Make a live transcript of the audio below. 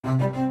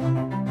Welcome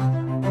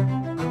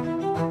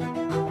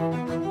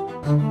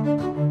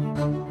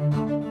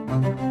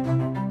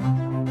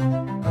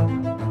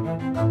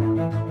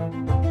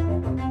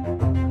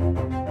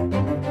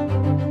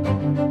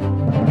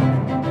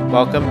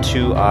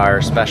to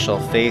our special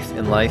Faith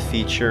in Life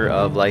feature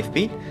of Life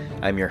Beat.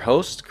 I'm your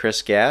host,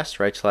 Chris Gast,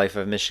 Right to Life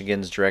of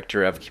Michigan's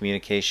Director of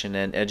Communication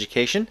and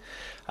Education.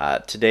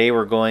 Today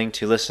we're going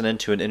to listen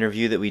into an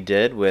interview that we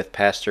did with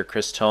Pastor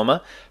Chris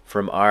Thoma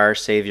from Our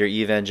Savior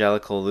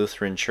Evangelical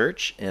Lutheran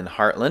Church in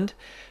Hartland.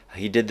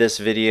 He did this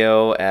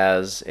video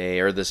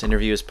this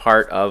interview as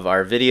part of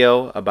our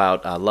video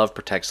about Love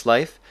Protects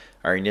Life,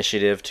 our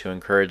initiative to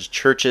encourage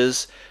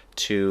churches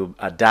to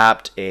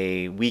adopt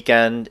a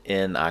weekend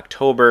in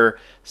October,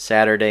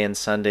 Saturday and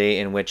Sunday,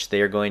 in which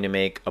they are going to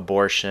make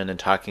abortion and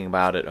talking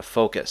about it a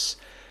focus.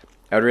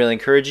 I would really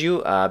encourage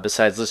you,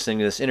 besides listening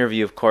to this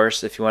interview, of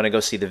course, if you want to go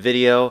see the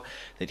video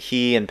that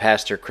he and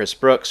Pastor Chris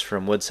Brooks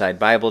from Woodside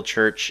Bible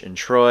Church in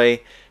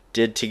Troy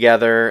did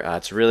together.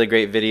 It's a really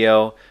great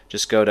video.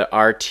 Just go to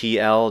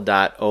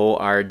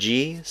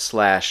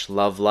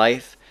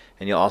rtl.org/lovelife,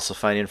 and you'll also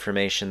find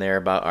information there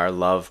about our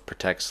Love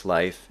Protects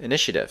Life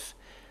initiative.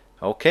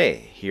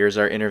 Okay, here's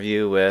our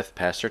interview with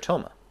Pastor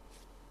Thoma.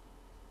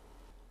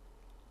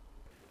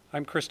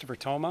 I'm Christopher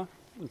Thoma,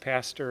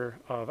 pastor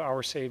of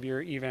Our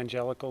Savior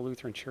Evangelical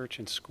Lutheran Church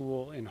and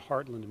School in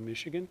Hartland,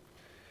 Michigan.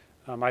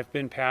 I've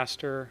been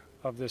pastor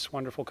of this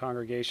wonderful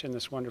congregation,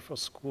 this wonderful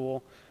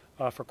school,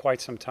 for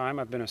quite some time.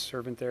 I've been a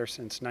servant there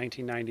since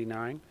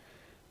 1999.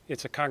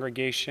 It's a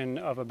congregation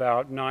of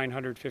about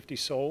 950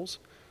 souls,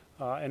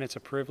 and it's a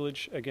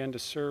privilege, again, to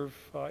serve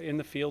in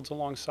the fields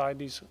alongside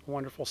these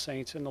wonderful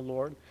saints in the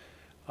Lord.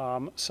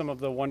 Some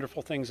of the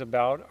wonderful things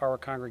about our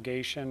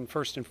congregation,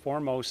 first and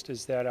foremost,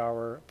 is that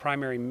our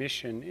primary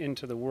mission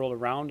into the world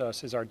around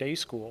us is our day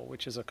school,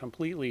 which is a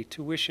completely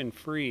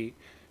tuition-free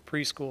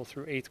preschool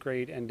through 8th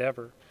grade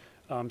endeavor.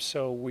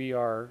 So we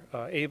are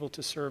able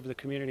to serve the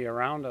community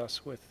around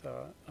us with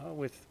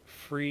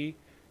free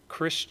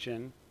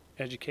Christian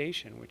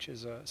education, which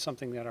is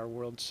something that our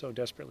world so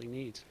desperately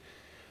needs.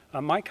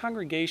 My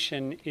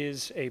congregation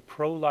is a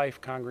pro-life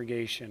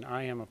congregation.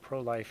 I am a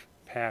pro-life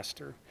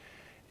pastor.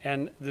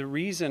 And the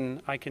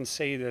reason I can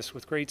say this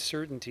with great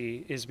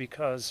certainty is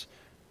because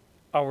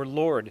our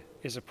Lord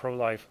is a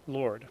pro-life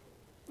Lord,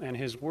 and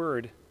His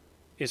Word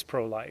is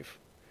pro-life.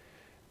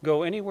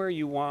 Go anywhere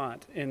you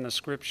want in the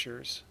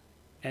Scriptures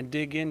and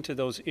dig into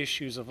those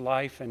issues of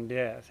life and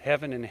death,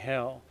 heaven and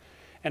hell,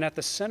 and at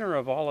the center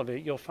of all of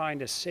it, you'll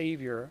find a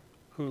Savior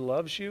who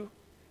loves you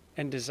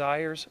and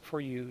desires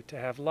for you to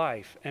have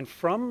life. And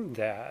from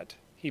that,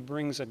 He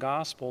brings a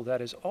gospel that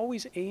is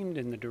always aimed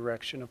in the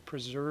direction of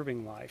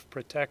preserving life,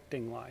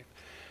 protecting life.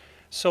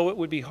 So it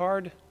would be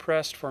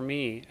hard-pressed for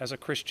me as a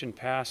Christian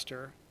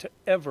pastor to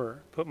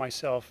ever put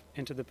myself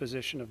into the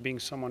position of being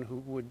someone who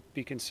would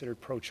be considered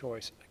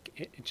pro-choice.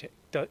 It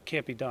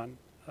can't be done.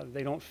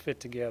 They don't fit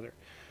together.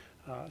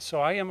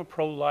 So I am a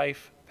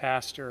pro-life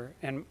pastor,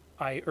 and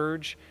I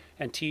urge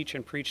and teach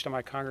and preach to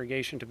my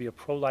congregation to be a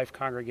pro-life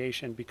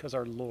congregation because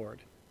our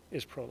Lord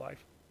is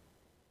pro-life.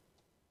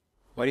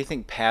 Why do you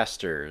think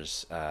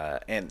pastors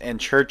and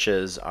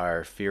churches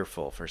are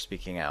fearful for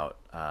speaking out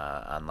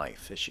on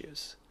life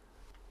issues?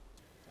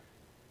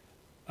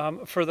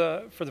 For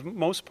the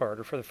most part,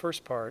 or for the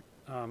first part,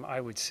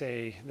 I would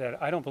say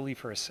that I don't believe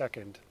for a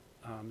second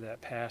that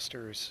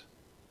pastors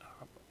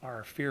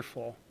are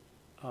fearful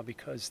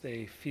because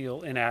they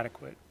feel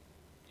inadequate.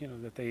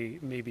 That they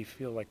maybe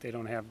feel like they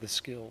don't have the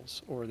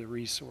skills or the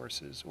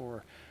resources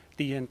or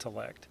the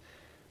intellect.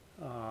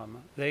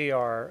 They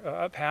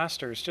are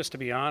pastors, just to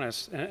be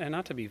honest, and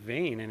not to be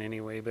vain in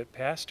any way, but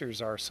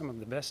pastors are some of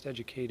the best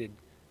educated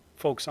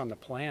folks on the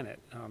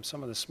planet.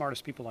 Some of the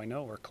smartest people I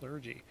know are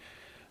clergy.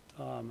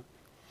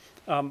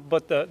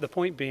 But the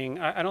point being,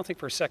 I don't think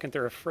for a second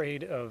they're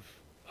afraid of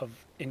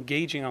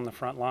engaging on the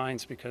front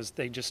lines because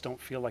they just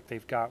don't feel like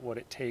they've got what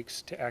it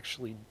takes to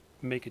actually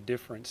make a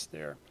difference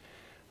there.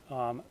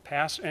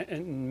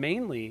 And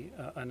mainly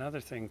another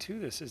thing to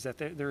this is that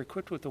they're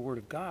equipped with the Word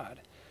of God.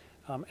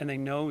 And they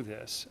know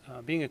this.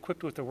 Being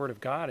equipped with the Word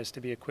of God is to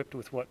be equipped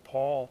with what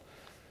Paul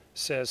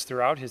says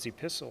throughout his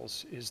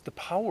epistles is the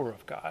power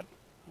of God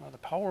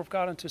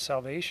unto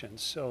salvation.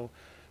 So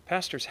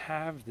pastors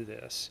have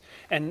this.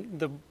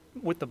 And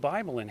with the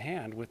Bible in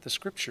hand, with the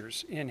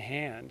Scriptures in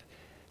hand,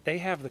 they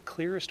have the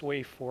clearest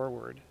way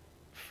forward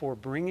for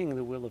bringing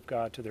the will of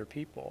God to their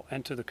people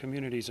and to the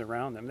communities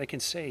around them. They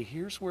can say,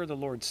 here's where the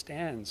Lord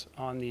stands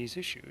on these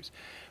issues.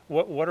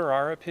 What are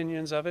our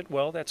opinions of it?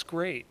 Well, that's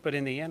great. But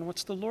in the end,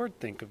 what's the Lord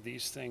think of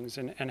these things?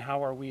 And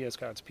how are we as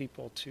God's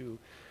people to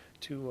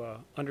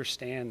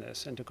understand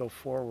this and to go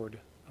forward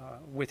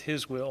with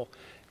His will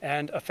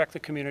and affect the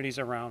communities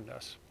around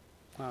us?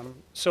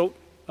 So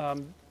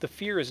the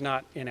fear is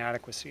not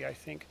inadequacy, I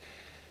think.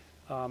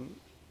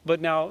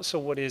 But now, so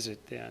what is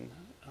it then?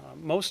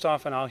 Most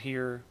often I'll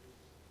hear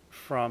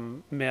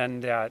from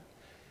men that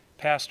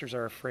pastors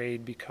are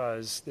afraid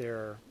because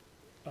they're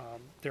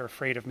they're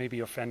afraid of maybe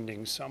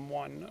offending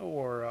someone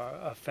or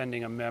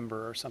offending a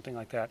member or something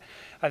like that.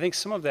 I think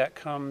some of that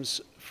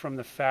comes from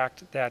the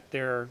fact that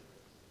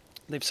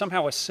they've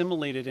somehow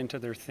assimilated into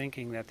their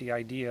thinking that the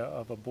idea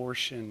of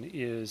abortion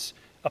is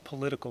a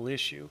political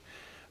issue.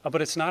 But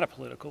it's not a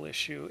political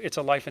issue. It's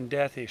a life and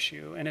death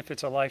issue. And if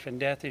it's a life and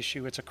death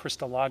issue, it's a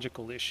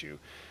Christological issue.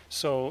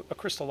 So a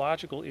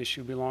Christological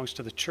issue belongs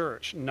to the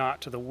church,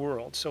 not to the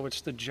world. So it's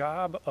the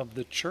job of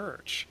the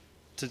church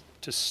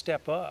to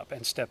step up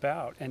and step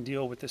out and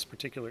deal with this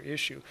particular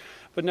issue.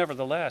 But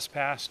nevertheless,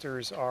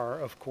 pastors are,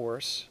 of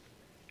course,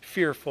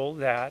 fearful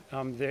that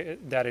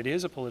that it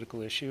is a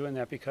political issue, and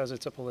that because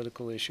it's a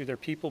political issue, their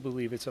people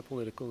believe it's a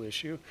political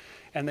issue,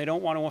 and they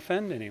don't want to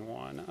offend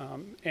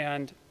anyone.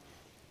 And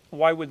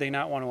why would they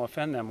not want to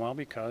offend them? Well,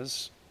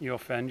 because you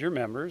offend your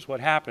members, what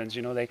happens?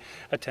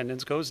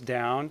 Attendance goes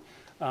down,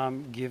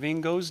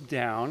 giving goes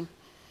down,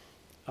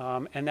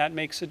 and that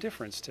makes a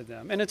difference to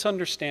them. And it's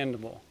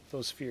understandable,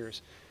 those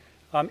fears.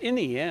 In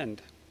the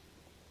end,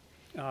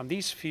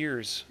 these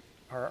fears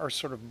are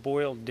sort of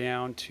boiled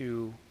down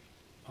to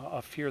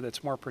a fear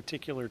that's more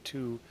particular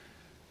to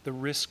the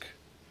risk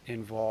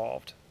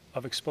involved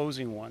of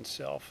exposing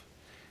oneself.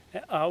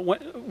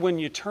 When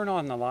you turn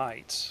on the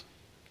lights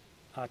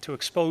to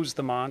expose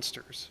the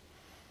monsters,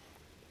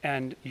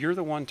 and you're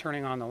the one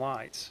turning on the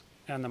lights,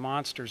 and the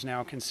monsters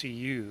now can see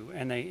you,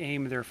 and they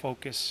aim their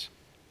focus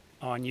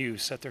on you,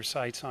 set their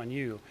sights on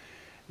you,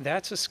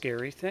 that's a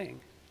scary thing.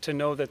 To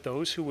know that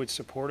those who would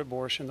support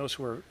abortion, those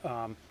who are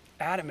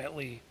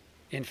adamantly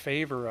in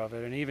favor of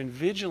it, and even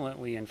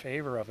vigilantly in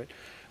favor of it,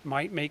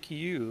 might make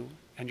you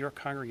and your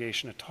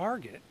congregation a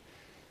target.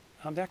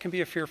 That can be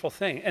a fearful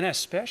thing, and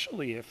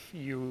especially if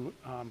you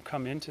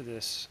come into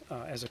this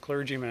as a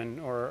clergyman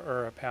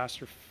or a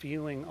pastor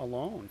feeling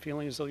alone,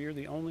 feeling as though you're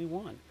the only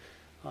one.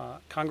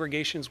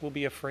 Congregations will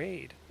be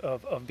afraid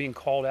of being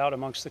called out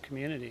amongst the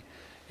community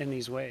in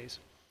these ways.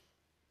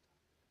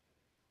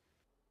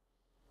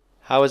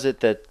 How is it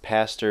that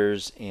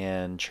pastors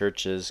and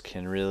churches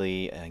can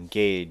really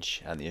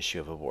engage on the issue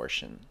of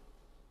abortion?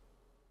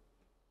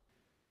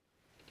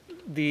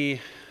 The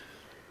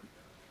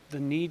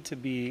need to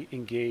be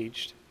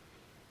engaged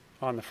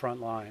on the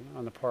front line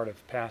on the part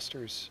of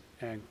pastors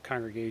and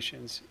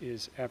congregations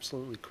is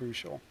absolutely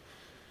crucial.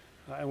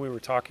 And we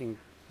were talking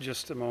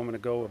just a moment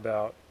ago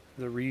about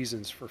the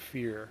reasons for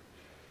fear.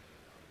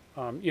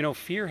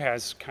 Fear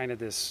has kind of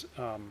this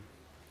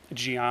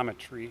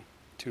geometry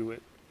to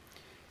it.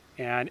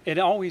 And it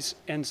always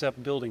ends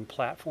up building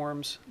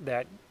platforms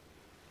that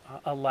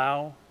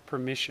allow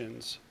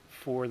permissions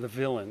for the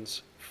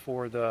villains,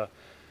 for the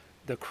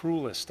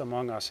cruelest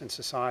among us in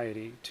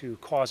society to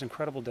cause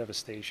incredible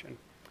devastation.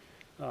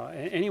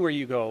 Anywhere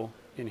you go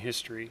in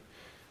history,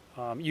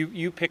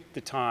 you pick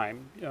the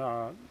time,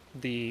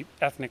 the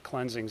ethnic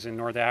cleansings in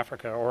North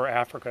Africa or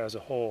Africa as a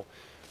whole.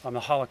 The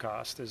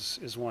Holocaust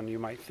is one you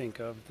might think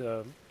of,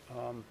 the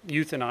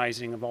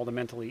euthanizing of all the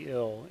mentally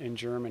ill in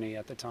Germany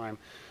at the time,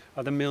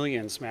 the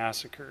millions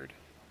massacred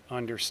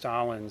under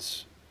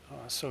Stalin's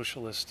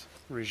socialist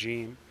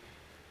regime.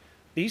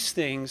 These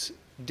things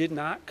did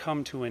not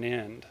come to an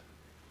end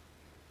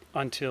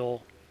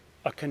until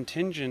a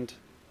contingent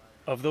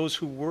of those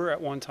who were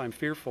at one time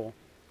fearful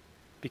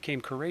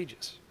became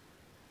courageous.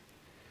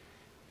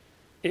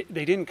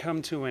 They didn't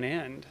come to an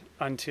end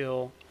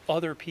until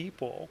other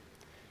people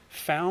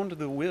found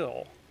the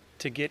will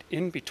to get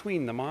in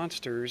between the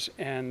monsters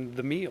and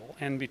the meal,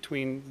 and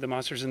between the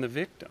monsters and the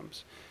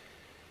victims.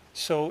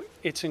 So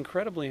it's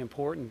incredibly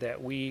important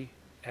that we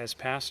as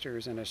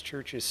pastors and as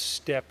churches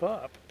step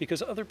up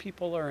because other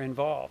people are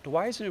involved.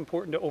 Why is it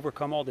important to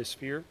overcome all this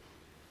fear?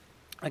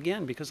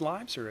 Again, because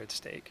lives are at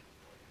stake.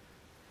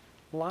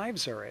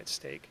 Lives are at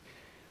stake.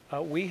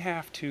 We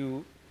have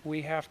to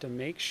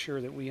make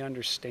sure that we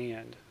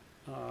understand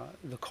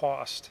the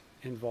cost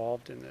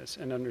involved in this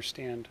and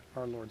understand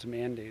our Lord's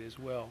mandate as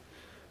well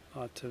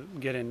to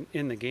get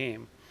in the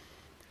game.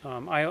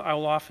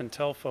 I'll often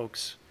tell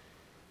folks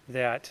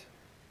that,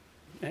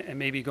 and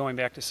maybe going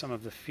back to some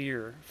of the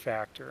fear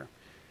factor,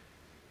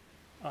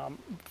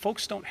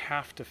 folks don't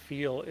have to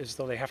feel as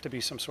though they have to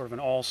be some sort of an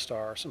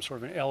all-star, some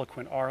sort of an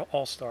eloquent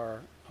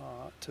all-star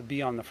to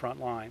be on the front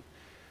line.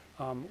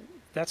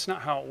 That's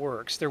not how it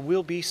works. There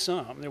will be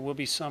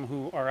some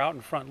who are out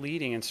in front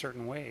leading in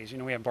certain ways.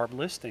 We have Barb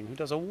Listing, who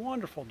does a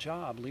wonderful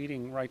job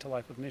leading Right to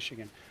Life of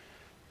Michigan.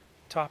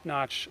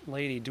 Top-notch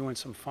lady doing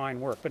some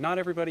fine work. But not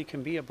everybody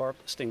can be a Barb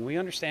Listing. We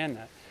understand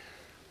that.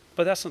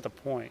 But that's not the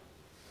point.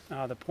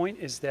 The point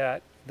is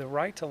that the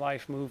Right to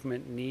Life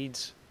movement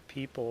needs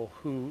people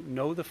who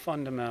know the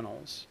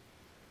fundamentals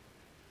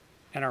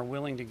and are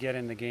willing to get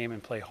in the game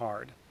and play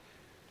hard.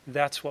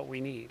 That's what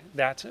we need.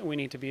 We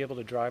need to be able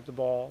to drive the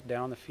ball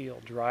down the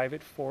field, drive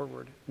it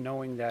forward,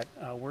 knowing that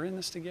we're in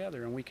this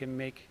together and we can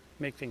make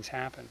things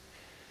happen.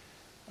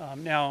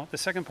 Now, the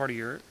second part of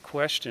your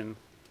question,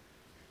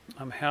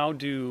 how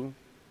do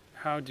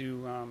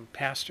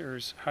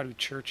pastors, how do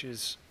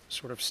churches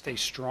sort of stay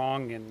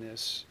strong in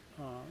this?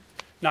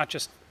 Not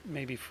just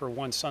maybe for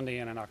one Sunday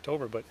in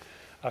October, but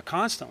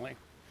constantly.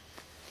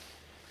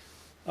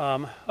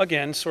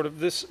 Again,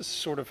 this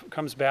sort of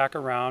comes back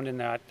around in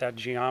that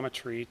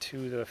geometry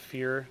to the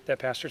fear that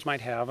pastors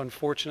might have.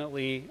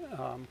 Unfortunately,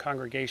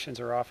 congregations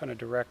are often a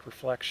direct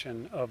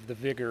reflection of the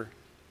vigor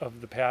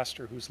of the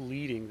pastor who's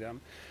leading them.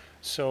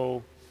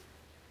 So,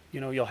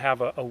 you'll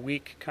have a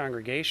weak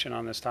congregation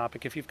on this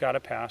topic if you've got a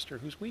pastor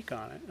who's weak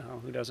on it,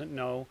 who doesn't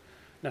know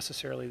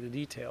necessarily the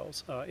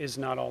details, is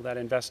not all that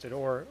invested,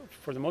 or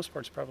for the most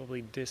part is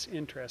probably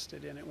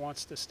disinterested in it,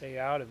 wants to stay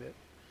out of it.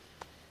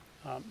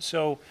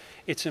 So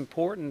it's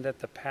important that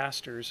the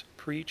pastors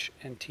preach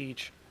and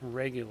teach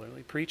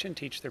regularly, preach and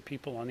teach their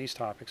people on these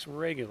topics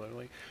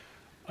regularly.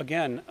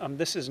 Again,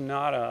 this is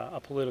not a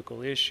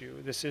political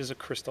issue. This is a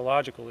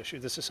Christological issue.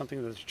 This is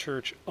something that the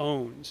church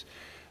owns.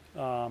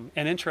 And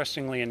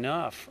interestingly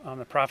enough,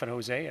 the prophet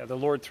Hosea, the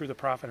Lord through the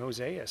prophet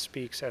Hosea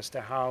speaks as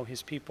to how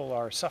his people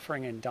are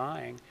suffering and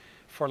dying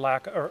for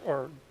lack,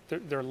 or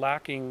they're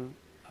lacking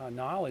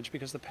knowledge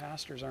because the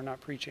pastors are not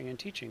preaching and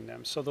teaching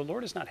them. So the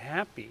Lord is not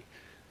happy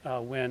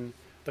when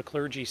the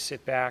clergy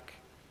sit back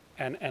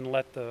and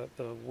let the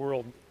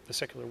world, the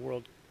secular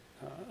world,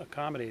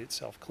 accommodate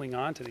itself, cling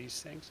on to these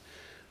things.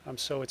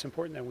 So it's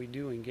important that we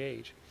do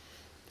engage.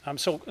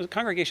 So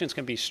congregations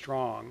can be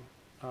strong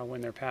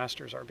when their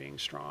pastors are being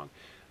strong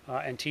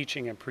and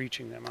teaching and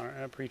preaching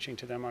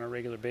to them on a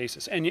regular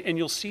basis. And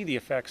you'll see the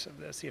effects of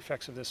this. The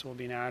effects of this will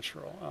be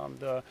natural.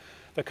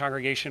 The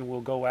congregation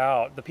will go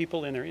out, the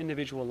people in their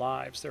individual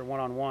lives, their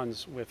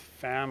one-on-ones with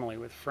family,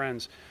 with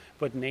friends,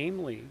 but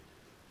namely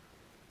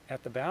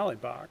at the ballot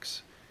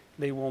box,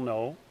 they will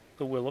know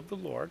the will of the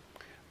Lord.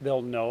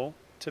 They'll know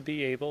to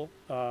be able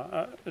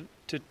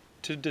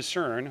to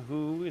discern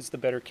who is the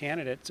better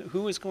candidate,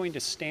 who is going to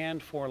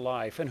stand for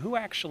life, and who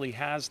actually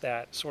has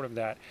that sort of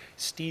that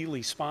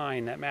steely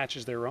spine that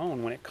matches their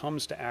own when it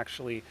comes to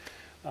actually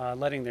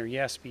letting their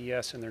yes be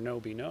yes and their no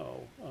be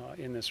no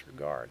in this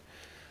regard.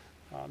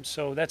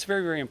 So that's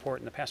very, very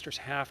important. The pastors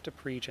have to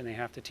preach and they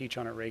have to teach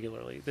on it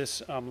regularly.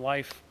 This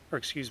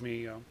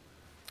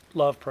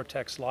Love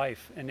Protects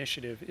Life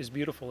initiative is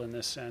beautiful in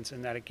this sense,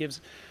 in that it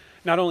gives,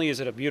 not only is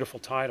it a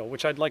beautiful title,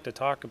 which I'd like to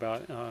talk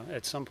about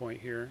at some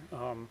point here,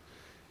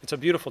 it's a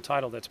beautiful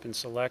title that's been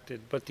selected,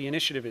 but the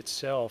initiative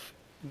itself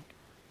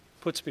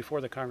puts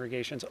before the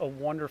congregations a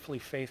wonderfully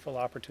faithful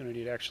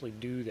opportunity to actually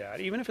do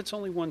that, even if it's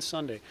only one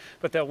Sunday,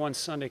 but that one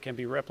Sunday can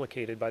be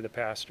replicated by the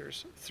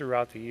pastors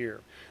throughout the year.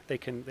 They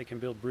can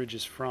build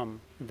bridges from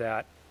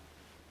that,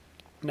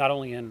 not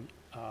only in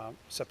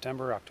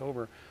September,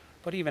 October,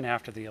 but even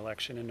after the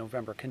election in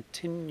November,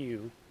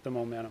 continue the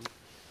momentum.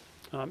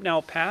 Now,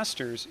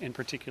 pastors in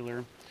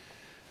particular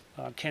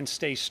can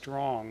stay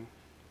strong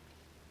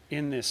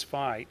in this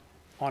fight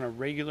on a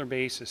regular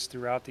basis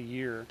throughout the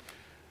year,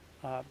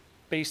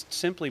 based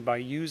simply by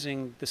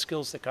using the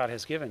skills that God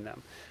has given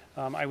them.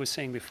 I was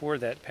saying before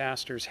that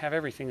pastors have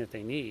everything that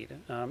they need.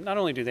 Not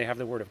only do they have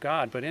the Word of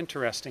God, but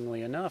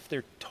interestingly enough,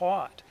 they're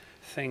taught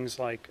things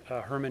like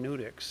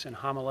hermeneutics and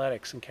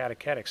homiletics and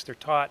catechetics. They're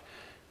taught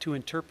to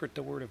interpret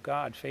the Word of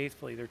God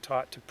faithfully. They're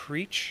taught to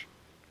preach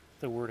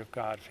the Word of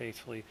God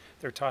faithfully.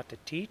 They're taught to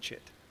teach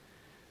it.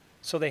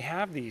 So they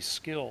have these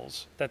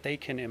skills that they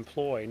can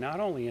employ not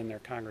only in their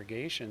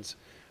congregations,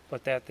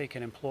 but that they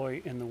can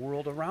employ in the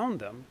world around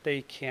them.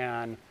 They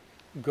can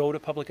go to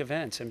public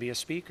events and be a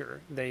speaker.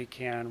 They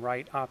can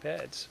write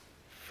op-eds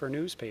for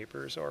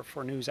newspapers or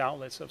for news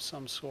outlets of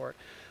some sort.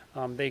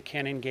 They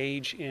can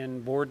engage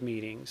in board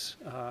meetings,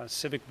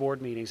 civic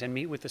board meetings, and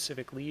meet with the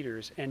civic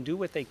leaders and do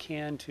what they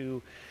can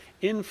to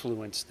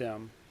influence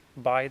them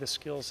by the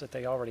skills that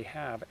they already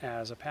have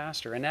as a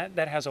pastor. And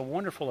that has a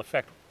wonderful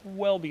effect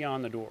well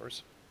beyond the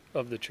doors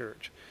of the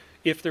church,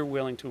 if they're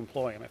willing to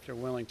employ them, if they're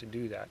willing to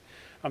do that.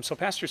 So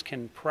pastors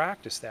can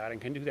practice that and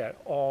can do that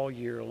all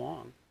year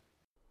long.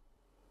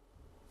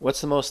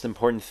 What's the most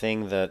important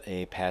thing that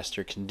a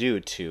pastor can do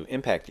to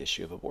impact the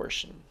issue of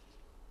abortion?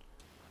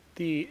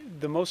 The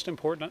most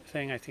important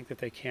thing I think that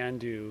they can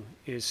do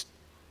is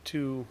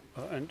to,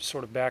 and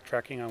sort of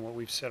backtracking on what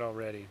we've said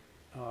already,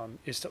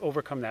 is to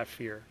overcome that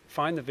fear.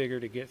 Find the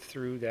vigor to get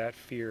through that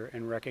fear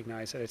and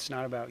recognize that it's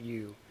not about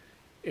you,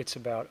 it's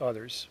about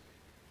others.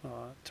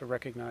 To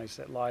recognize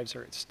that lives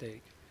are at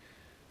stake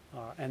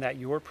and that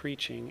your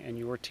preaching and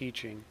your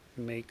teaching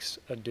makes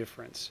a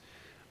difference.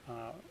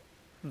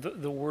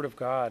 The Word of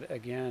God,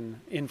 again,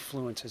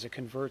 influences, it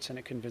converts, and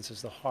it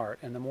convinces the heart.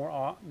 And the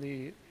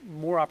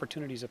more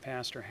opportunities a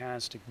pastor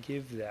has to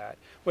give that,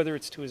 whether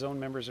it's to his own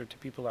members or to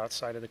people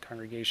outside of the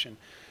congregation,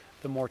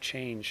 the more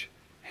change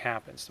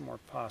happens, the more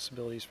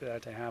possibilities for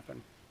that to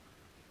happen.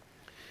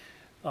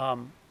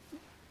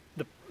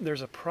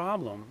 There's a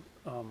problem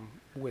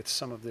with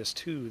some of this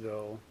too,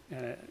 though,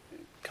 and it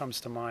comes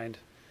to mind.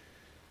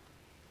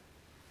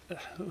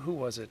 Who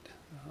was it?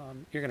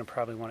 You're going to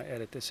probably want to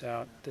edit this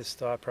out, this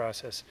thought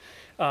process.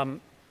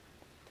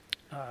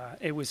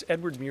 It was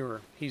Edward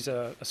Muir. He's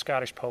a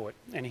Scottish poet,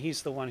 and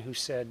he's the one who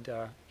said,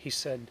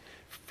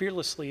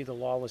 fearlessly the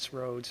lawless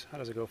roads, how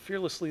does it go?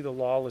 Fearlessly the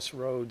lawless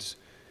roads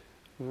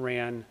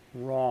ran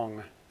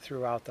wrong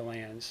throughout the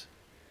lands.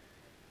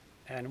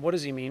 And what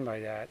does he mean by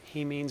that?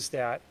 He means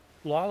that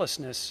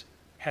lawlessness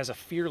has a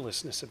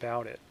fearlessness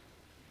about it.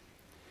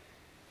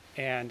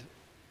 And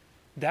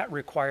that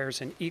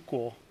requires an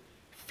equal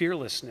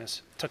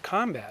fearlessness to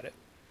combat it.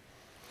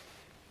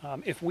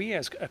 If we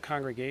as a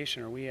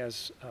congregation or we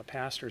as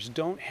pastors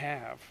don't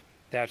have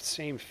that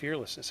same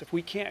fearlessness, if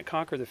we can't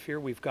conquer the fear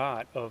we've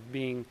got of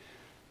being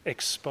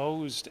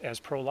exposed as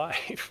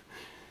pro-life,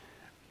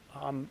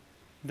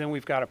 then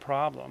we've got a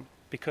problem,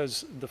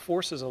 because the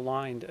forces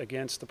aligned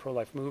against the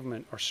pro-life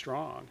movement are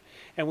strong.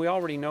 And we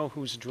already know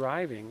who's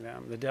driving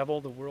them: the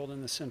devil, the world,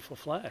 and the sinful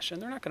flesh.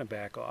 And they're not going to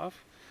back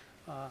off.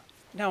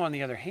 Now, on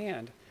the other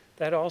hand,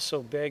 that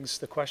also begs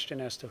the question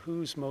as to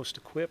who's most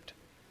equipped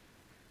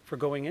for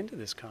going into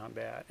this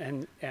combat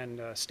and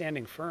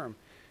standing firm.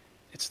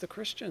 It's the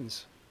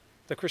Christians,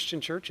 the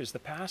Christian churches, the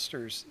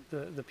pastors,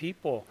 the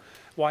people.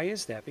 Why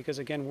is that? Because,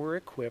 again, we're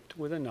equipped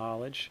with a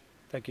knowledge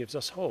that gives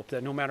us hope,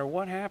 that no matter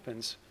what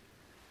happens,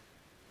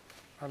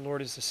 our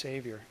Lord is the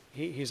Savior.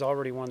 He's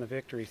already won the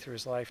victory through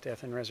his life,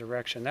 death, and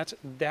resurrection.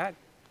 That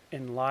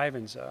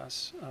enlivens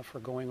us for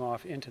going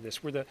off into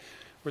this. We're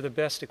the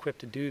best equipped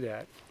to do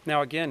that.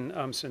 Now, again,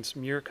 since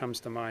Muir comes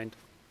to mind,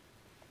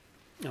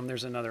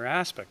 there's another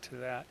aspect to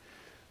that.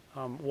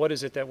 What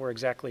is it that we're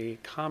exactly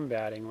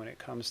combating when it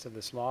comes to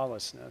this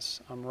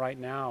lawlessness? Right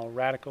now,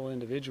 radical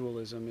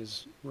individualism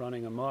is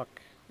running amok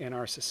in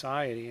our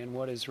society. And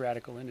what is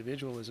radical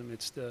individualism?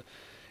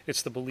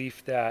 It's the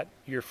belief that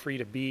you're free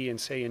to be and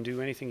say and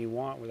do anything you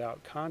want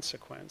without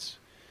consequence.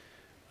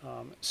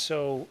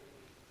 So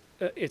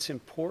it's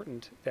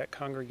important that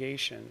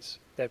congregations,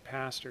 that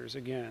pastors,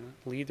 again,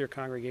 lead their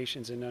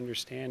congregations in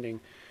understanding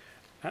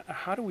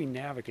how do we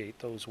navigate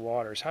those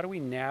waters? How do we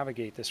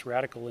navigate this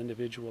radical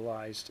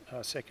individualized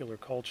secular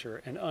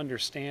culture and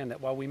understand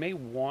that while we may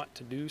want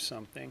to do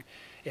something,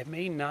 it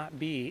may not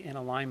be in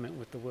alignment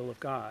with the will of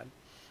God.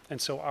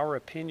 And so our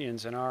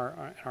opinions and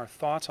our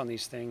thoughts on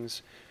these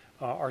things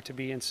are to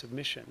be in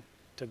submission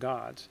to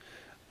God's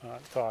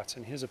thoughts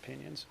and his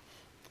opinions.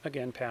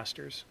 Again,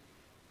 pastors,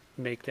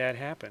 make that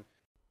happen.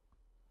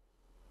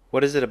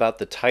 What is it about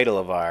the title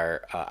of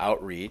our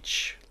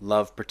outreach,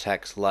 Love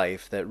Protects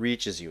Life, that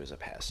reaches you as a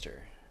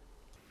pastor?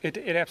 It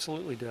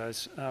absolutely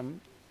does.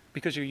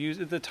 Because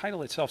the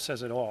title itself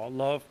says it all.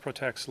 Love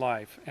protects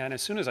life. And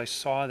as soon as I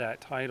saw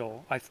that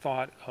title, I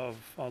thought of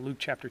Luke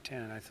chapter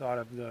 10. I thought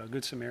of the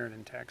Good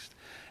Samaritan text.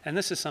 And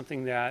this is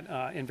something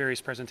that in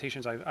various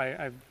presentations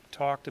I've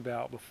talked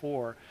about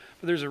before.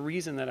 But there's a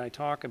reason that I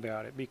talk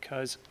about it,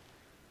 because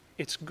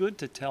it's good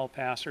to tell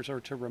pastors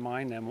or to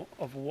remind them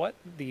of what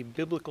the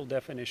biblical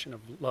definition of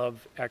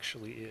love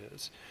actually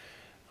is.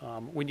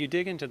 When you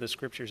dig into the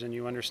scriptures and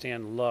you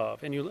understand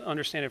love, and you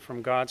understand it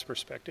from God's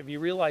perspective,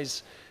 you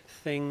realize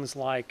things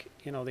like,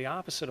 the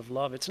opposite of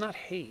love. It's not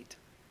hate.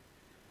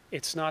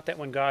 It's not that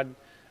when God,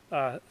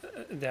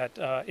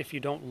 if you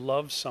don't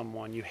love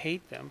someone, you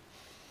hate them.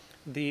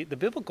 The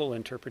biblical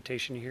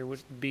interpretation here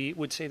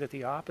would say that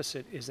the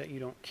opposite is that you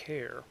don't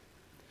care.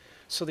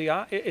 So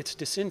it's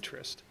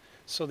disinterest.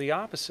 So the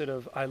opposite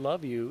of I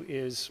love you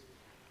is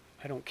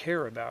I don't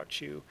care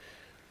about you.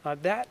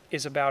 That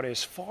is about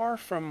as far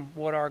from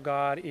what our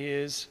God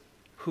is,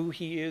 who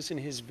he is in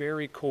his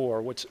very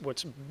core,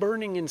 what's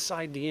burning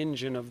inside the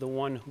engine of the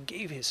one who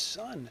gave his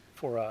son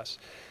for us.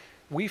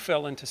 We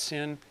fell into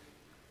sin.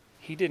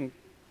 He didn't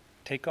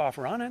take off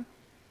running.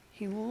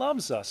 He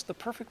loves us, the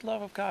perfect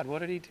love of God. What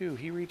did he do?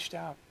 He reached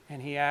out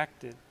and he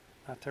acted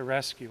to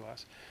rescue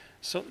us.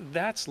 So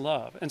that's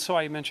love. And so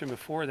I mentioned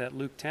before that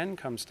Luke 10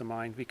 comes to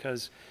mind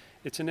because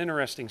it's an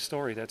interesting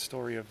story, that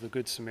story of the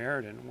Good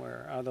Samaritan,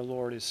 where the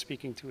Lord is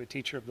speaking to a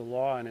teacher of the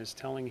law and is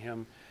telling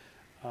him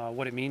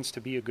what it means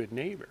to be a good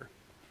neighbor.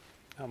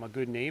 A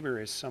good neighbor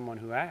is someone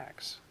who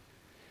acts.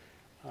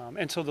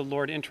 And so the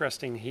Lord,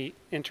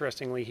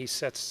 interestingly, he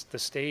sets the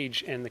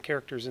stage, and the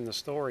characters in the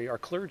story are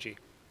clergy.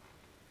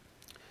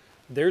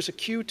 There's a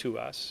cue to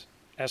us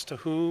as to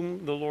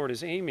whom the Lord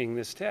is aiming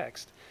this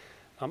text.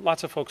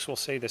 Lots of folks will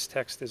say this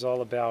text is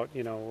all about,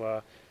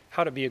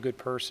 how to be a good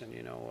person,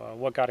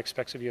 what God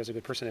expects of you as a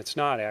good person. It's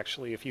not,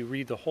 actually. If you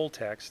read the whole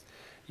text,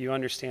 you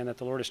understand that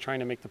the Lord is trying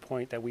to make the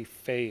point that we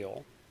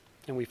fail,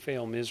 and we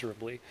fail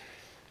miserably.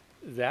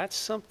 That's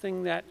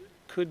something that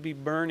could be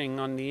burning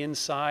on the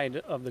inside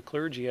of the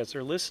clergy as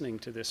they're listening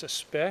to this,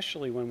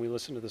 especially when we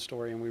listen to the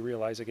story and we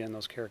realize, again,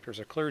 those characters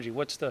are clergy.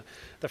 What's the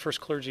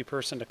first clergy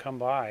person to come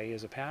by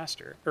is a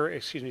pastor,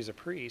 is a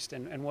priest.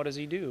 And what does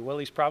he do? Well,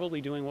 he's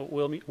probably doing what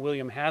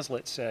William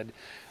Hazlitt said.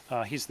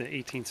 He's the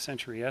 18th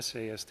century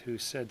essayist who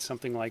said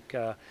something like,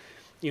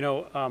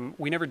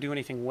 we never do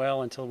anything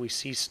well until we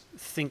cease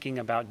thinking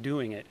about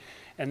doing it.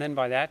 And then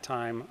by that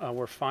time,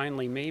 we're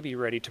finally maybe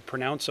ready to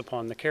pronounce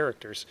upon the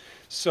characters.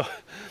 So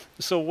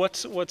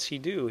what's he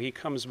do? He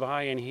comes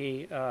by and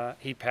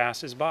he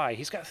passes by.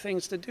 He's got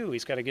things to do.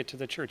 He's got to get to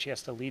the church. He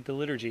has to lead the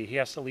liturgy. He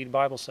has to lead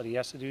Bible study. He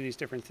has to do these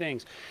different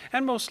things.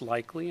 And most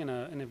likely, in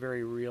a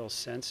very real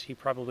sense, he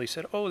probably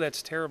said, "Oh,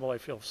 that's terrible. I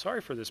feel sorry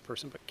for this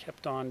person," but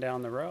kept on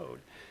down the road.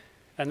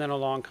 And then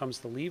along comes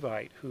the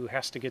Levite who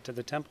has to get to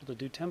the temple to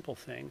do temple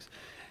things.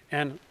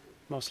 And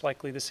most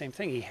likely the same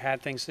thing. He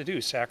had things to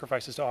do,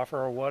 sacrifices to offer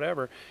or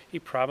whatever. He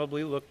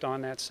probably looked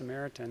on that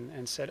Samaritan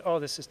and said, oh,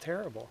 this is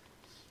terrible.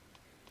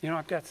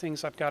 I've got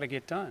things I've got to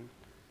get done.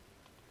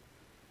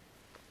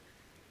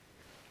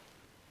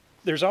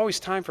 There's always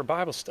time for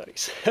Bible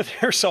studies.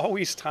 There's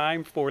always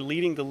time for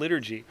leading the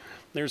liturgy.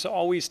 There's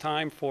always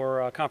time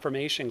for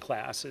confirmation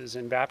classes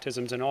and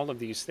baptisms and all of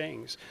these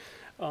things.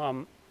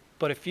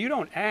 But if you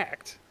don't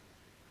act,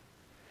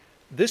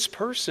 this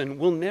person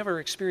will never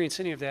experience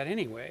any of that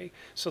anyway.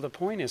 So the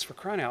point is, for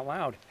crying out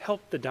loud,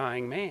 help the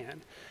dying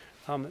man.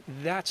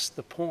 That's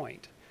the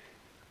point.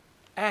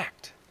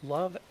 Act.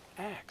 Love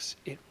acts.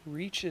 It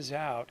reaches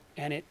out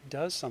and it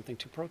does something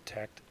to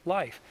protect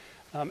life.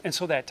 And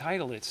so that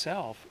title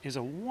itself is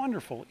a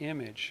wonderful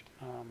image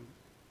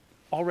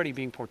already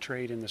being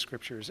portrayed in the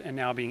scriptures and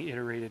now being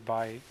iterated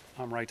by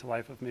Right to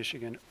Life of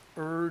Michigan,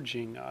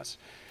 urging us,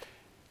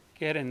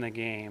 get in the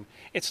game.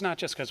 It's not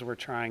just because we're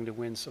trying to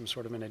win some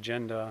sort of an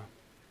agenda,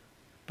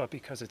 but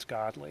because it's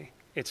godly,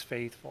 it's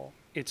faithful,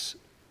 it's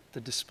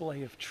the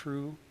display of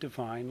true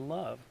divine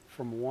love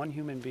from one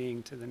human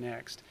being to the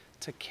next,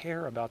 to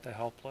care about the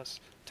helpless,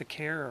 to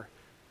care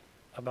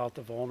about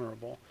the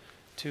vulnerable,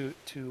 to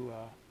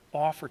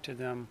offer to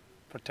them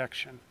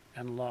protection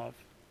and love.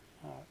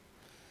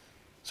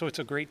 So it's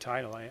a great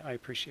title. I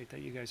appreciate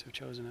that you guys have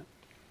chosen it.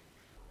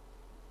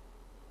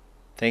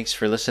 Thanks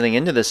for listening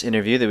into this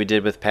interview that we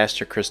did with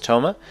Pastor Chris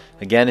Thoma.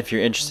 Again, if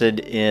you're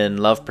interested in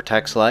Love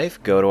Protects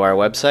Life, go to our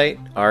website,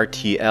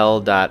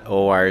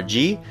 rtl.org.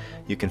 You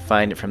can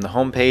find it from the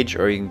homepage,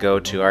 or you can go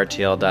to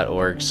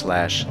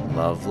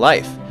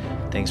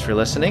rtl.org/lovelife. Thanks for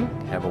listening.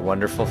 Have a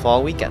wonderful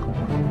fall weekend.